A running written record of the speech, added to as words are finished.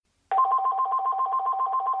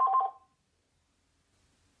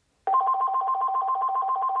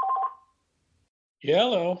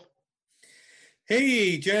Yellow.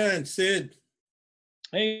 Hey, John, Sid.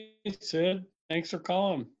 Hey, Sid. Thanks for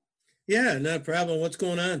calling. Yeah, not a problem. What's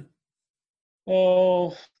going on?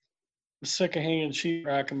 Oh, I'm sick of hanging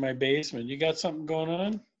sheetrock in my basement. You got something going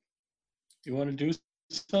on? You want to do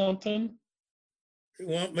something? You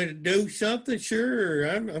want me to do something? Sure,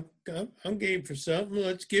 I'm game for something.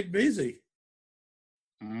 Let's get busy.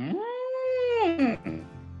 Mm.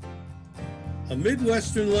 A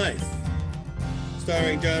Midwestern Life,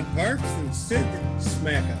 starring John Parks and Sid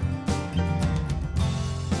Smacka.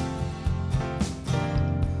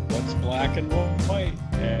 What's black and white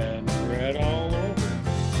and red all over?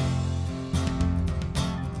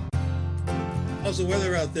 How's the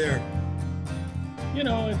weather out there? You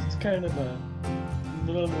know, it's kind of a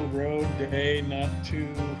middle of the road day, not too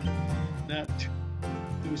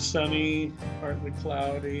sunny, partly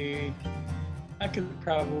cloudy. I could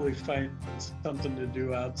probably find something to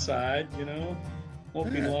do outside, you know.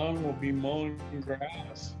 Won't be long, we'll be mowing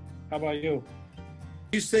grass. How about you?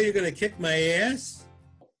 You say you're going to kick my ass?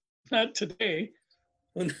 Not today.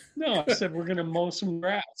 No, I said we're going to mow some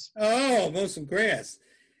grass. Oh, mow some grass.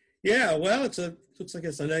 Yeah, well, looks like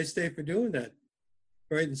it's a nice day for doing that.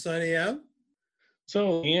 Bright and sunny out.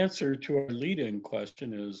 So the answer to our lead-in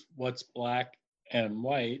question is what's black and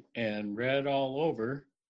white and red all over?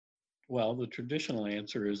 Well, the traditional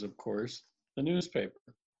answer is, of course, the newspaper.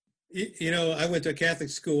 You know, I went to a Catholic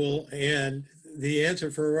school, and the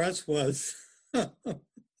answer for us was a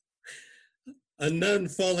nun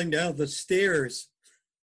falling down the stairs.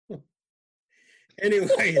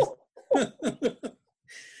 Anyways,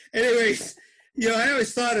 you know, I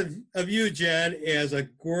always thought of you, Jen, as a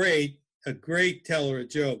great teller of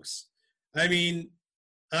jokes. I mean,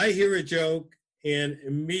 I hear a joke and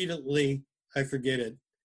immediately I forget it.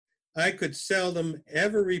 I could seldom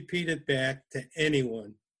ever repeat it back to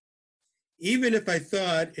anyone, even if I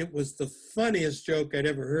thought it was the funniest joke I'd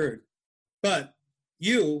ever heard. But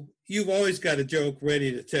you've always got a joke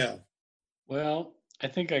ready to tell. Well, I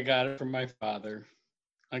think I got it from my father.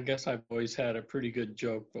 I guess I've always had a pretty good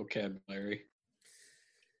joke vocabulary.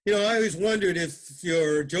 You know, I always wondered if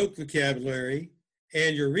your joke vocabulary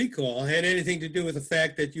and your recall had anything to do with the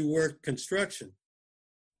fact that you worked construction.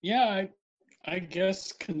 Yeah, I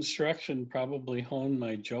guess construction probably honed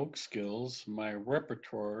my joke skills, my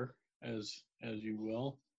repertoire, as you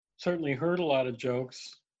will. Certainly heard a lot of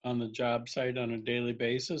jokes on the job site on a daily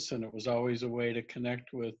basis, and it was always a way to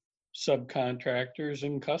connect with subcontractors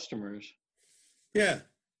and customers. Yeah.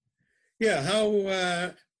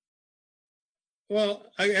 Yeah. Well,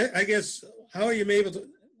 I guess, how are you able to,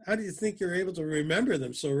 how do you think you're able to remember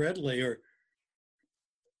them so readily? Or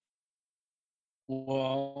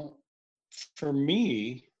Well, for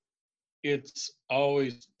me, it's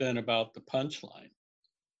always been about the punchline.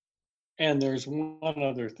 And there's one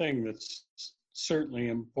other thing that's certainly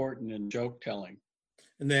important in joke telling.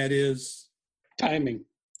 And that is? Timing.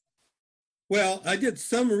 Well, I did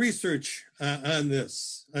some research on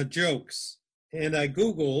this, jokes, and I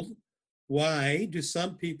Googled, why do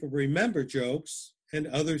some people remember jokes and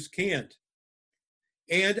others can't?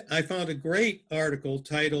 And I found a great article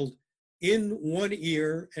titled In One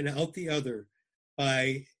Ear and Out the Other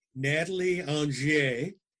by Natalie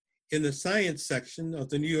Angier in the science section of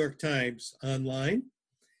the New York Times online,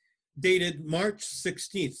 dated March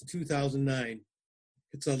 16th, 2009.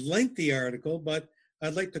 It's a lengthy article, but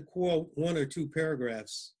I'd like to quote one or two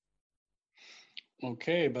paragraphs.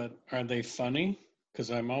 Okay, but are they funny? Because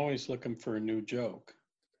I'm always looking for a new joke.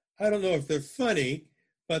 I don't know if they're funny,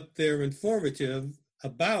 but they're informative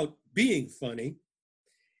about being funny.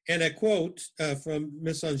 And I quote from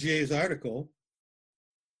Miss Angier's article,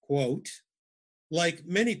 quote, like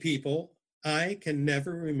many people, I can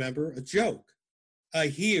never remember a joke. I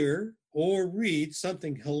hear or read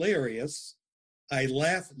something hilarious. I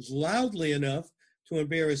laugh loudly enough to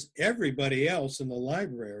embarrass everybody else in the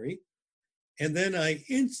library. And then I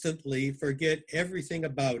instantly forget everything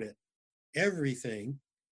about it. Everything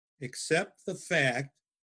except the fact,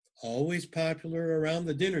 always popular around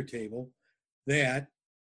the dinner table, that,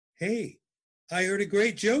 hey, I heard a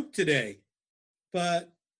great joke today,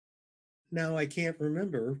 but now I can't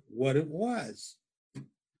remember what it was.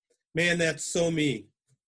 Man, that's so me.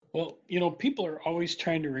 Well, you know, people are always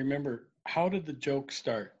trying to remember, how did the joke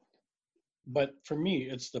start? But for me,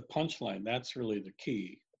 it's the punchline. That's really the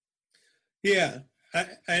key. Yeah,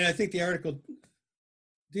 and I think the article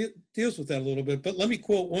deals with that a little bit, but let me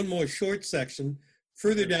quote one more short section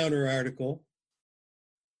further down her article.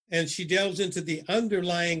 And she delves into the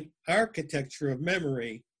underlying architecture of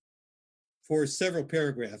memory for several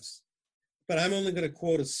paragraphs. But I'm only going to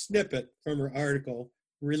quote a snippet from her article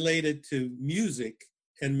related to music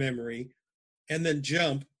and memory, and then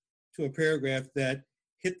jump to a paragraph that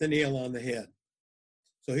hit the nail on the head.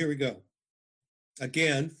 So here we go.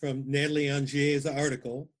 Again, from Natalie Angier's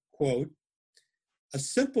article, quote, "A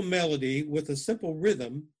simple melody with a simple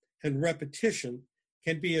rhythm and repetition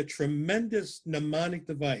can be a tremendous mnemonic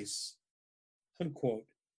device," unquote.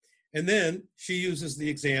 And then she uses the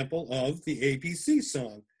example of the ABC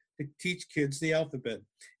song to teach kids the alphabet.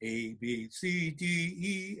 A, B, C, D,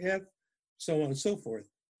 E, F, so on and so forth.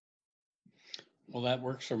 Well, that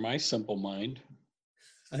works for my simple mind.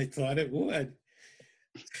 I thought it would.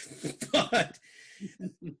 But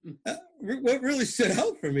what really stood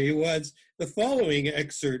out for me was the following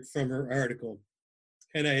excerpt from her article.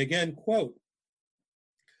 And I again quote,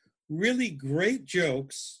 "Really great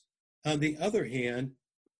jokes, on the other hand,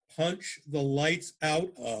 punch the lights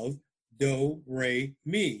out of do, re,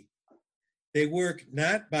 mi. They work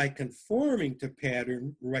not by conforming to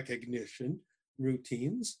pattern recognition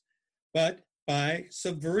routines, but by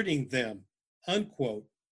subverting them," unquote.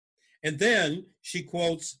 And then she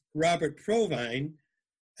quotes Robert Provine,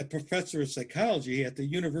 a professor of psychology at the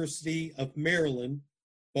University of Maryland,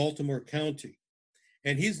 Baltimore County.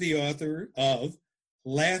 And he's the author of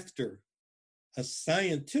Laughter, a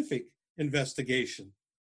Scientific Investigation.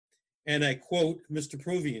 And I quote Mr.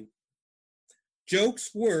 Provine,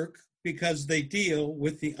 "Jokes work because they deal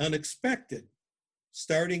with the unexpected,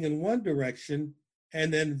 starting in one direction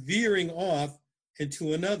and then veering off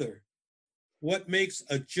into another. What makes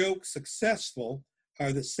a joke successful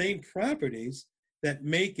are the same properties that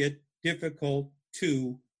make it difficult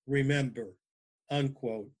to remember,"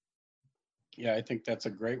 unquote. Yeah, I think that's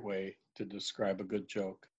a great way to describe a good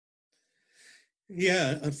joke.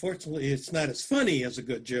 Yeah, unfortunately, it's not as funny as a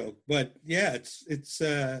good joke, but yeah, it's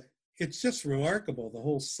just remarkable, the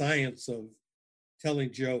whole science of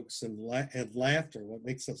telling jokes and laughter, what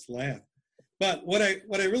makes us laugh. But what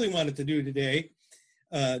I really wanted to do today,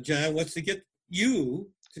 John, was to get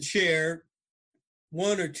you to share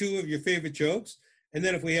one or two of your favorite jokes, and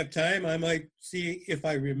then if we have time, I might see if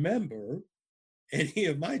I remember any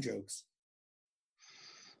of my jokes.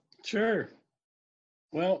 Sure.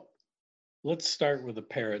 Well, let's start with a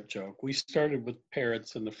parrot joke. We started with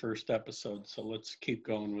parrots in the first episode, so let's keep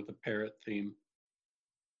going with the parrot theme.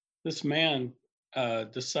 This man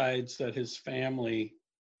decides that his family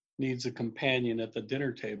needs a companion at the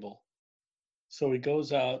dinner table. So he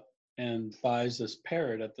goes out and buys this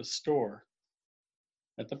parrot at the store,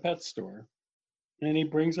 at the pet store. And he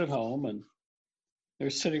brings it home, and they're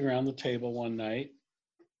sitting around the table one night,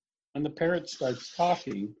 and the parrot starts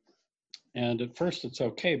talking. And at first it's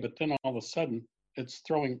okay, but then all of a sudden it's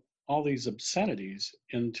throwing all these obscenities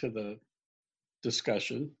into the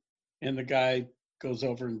discussion. And the guy goes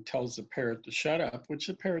over and tells the parrot to shut up, which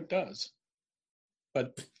the parrot does.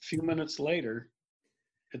 But a few minutes later,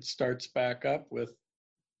 it starts back up with,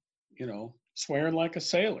 swearing like a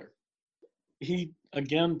sailor. He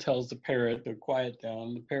again tells the parrot to quiet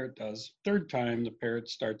down. The parrot does. Third time, the parrot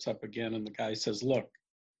starts up again, and the guy says, "Look,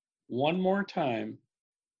 one more time,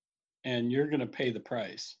 and you're going to pay the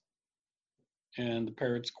price." And the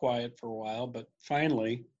parrot's quiet for a while, but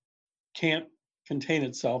finally can't contain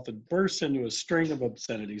itself and bursts into a string of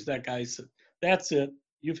obscenities. That guy said, "That's it.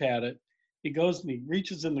 You've had it." He goes and he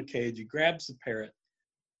reaches in the cage. He grabs the parrot,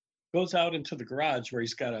 goes out into the garage where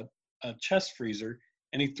he's got a chest freezer,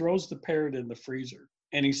 and he throws the parrot in the freezer.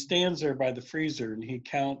 And he stands there by the freezer and he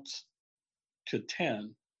counts to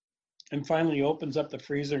 10. And finally he opens up the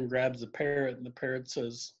freezer and grabs the parrot, and the parrot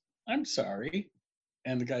says, "I'm sorry."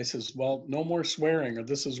 And the guy says, "Well, no more swearing or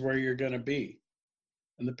this is where you're going to be."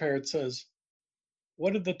 And the parrot says,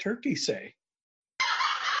 "What did the turkey say?"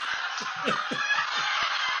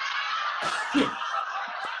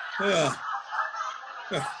 Yeah.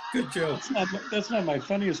 Good joke. That's not my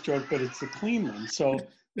funniest joke, but it's the clean one. So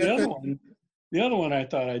the other one I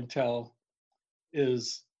thought I'd tell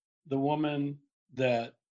is the woman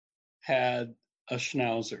that had a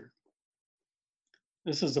schnauzer.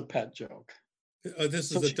 This is a pet joke.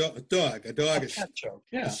 This is a dog. A dog. A pet joke,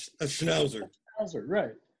 yeah. A schnauzer. A schnauzer,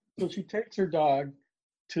 right. So she takes her dog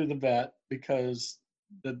to the vet because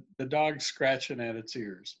the dog's scratching at its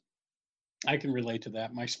ears. I can relate to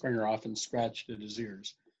that. My Springer often scratched at his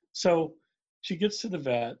ears. So she gets to the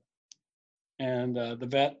vet, and the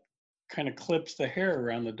vet kind of clips the hair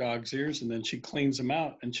around the dog's ears, and then she cleans them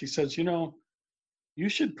out. And she says, "You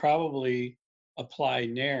should probably apply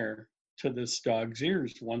Nair to this dog's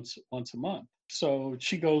ears once a month." So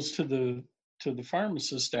she goes to the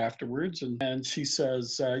pharmacist afterwards, and she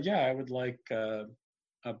says, "Yeah, I would like a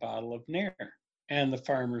bottle of Nair." And the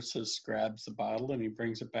pharmacist grabs the bottle and he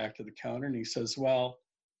brings it back to the counter and he says, "Well,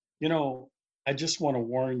 I just want to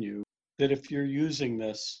warn you that if you're using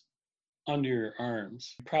this under your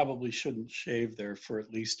arms, you probably shouldn't shave there for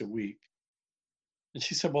at least a week. And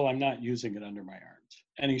she said, well, I'm not using it under my arms.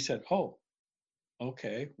 And he said, oh,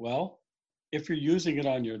 okay, well, if you're using it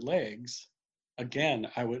on your legs, again,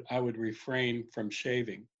 I would refrain from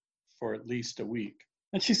shaving for at least a week.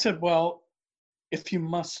 And she said, well, if you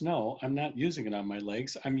must know, I'm not using it on my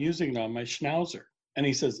legs. I'm using it on my schnauzer. And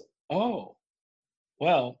he says, oh,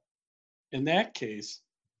 well, in that case,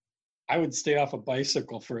 I would stay off a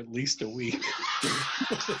bicycle for at least a week.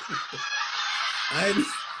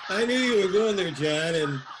 I knew you were going there, John,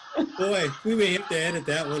 and boy, we may have to edit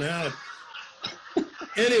that one out.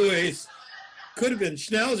 Anyways, could have been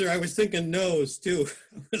schnauzer. I was thinking nose, too.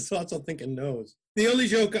 I was also thinking nose. The only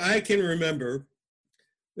joke I can remember,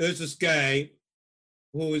 there's this guy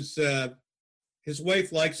who's, his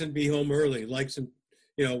wife likes him to be home early, likes him,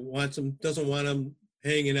 doesn't want him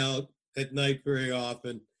hanging out at night very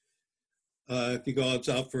often if he goes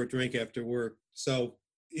out for a drink after work. So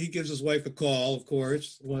he gives his wife a call, of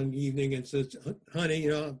course, one evening and says,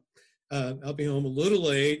 honey, I'll be home a little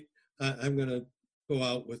late. I'm going to go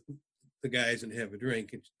out with the guys and have a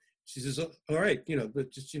drink. And she says, all right,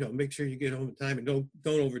 but just, make sure you get home in time and don't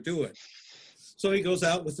overdo it. So he goes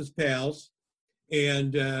out with his pals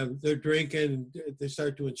and they're drinking. They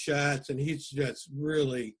start doing shots and he's just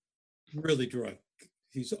really, really drunk.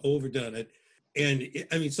 He's overdone it.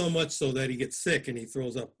 And so much so that he gets sick and he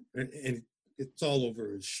throws up and it's all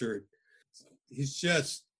over his shirt. He's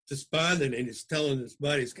just despondent and he's telling his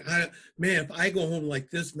buddies, man, if I go home like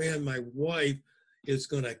this, man, my wife is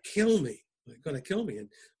going to kill me. And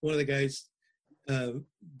one of the guys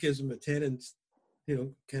gives him a 10 and,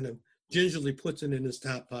 kind of gingerly puts it in his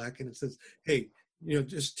top pocket and says, hey,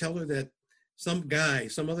 just tell her that some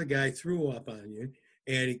other guy threw up on you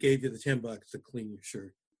and he gave you the $10 to clean your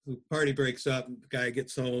shirt. The party breaks up and the guy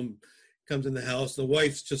gets home, comes in the house. The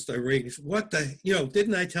wife's just irate. She says, what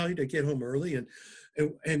didn't I tell you to get home early?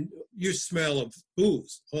 And you smell of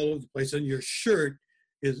booze all over the place and your shirt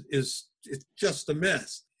is it's just a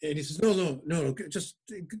mess. And he says, no, just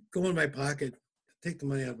go in my pocket, take the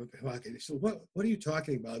money out of my pocket. He says, what are you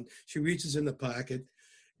talking about? She reaches in the pocket,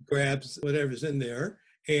 grabs whatever's in there.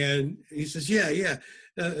 And he says, yeah,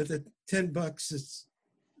 the $10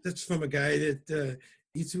 that's from a guy that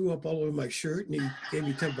he threw up all over my shirt and he gave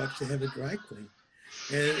me $10 to have it dry clean.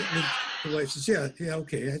 And the wife says, yeah,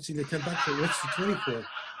 okay, I see the $10, but what's the 20 for?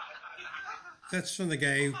 That's from the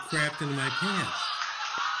guy who crapped into my pants.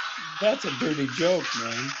 That's a dirty joke,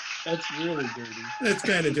 man. That's really dirty. That's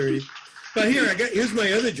kind of dirty. But here's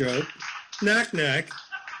my other joke. Knock, knock.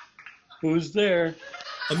 Who's there?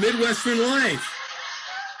 A Midwestern Life.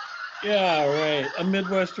 Yeah, right. A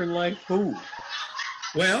Midwestern Life who?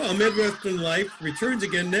 Well, A Midwestern Life returns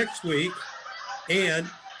again next week, and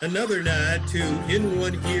another nod to In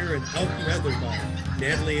One Ear and Out the Other by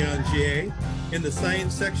Natalie Angier in the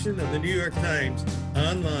science section of the New York Times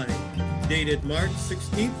online, dated March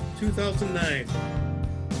 16th, 2009.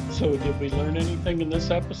 So did we learn anything in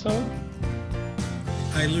this episode?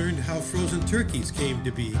 I learned how frozen turkeys came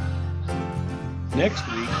to be. Next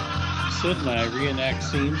week, Sid and I reenact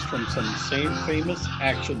scenes from some same famous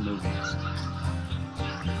action movies.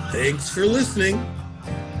 Thanks for listening.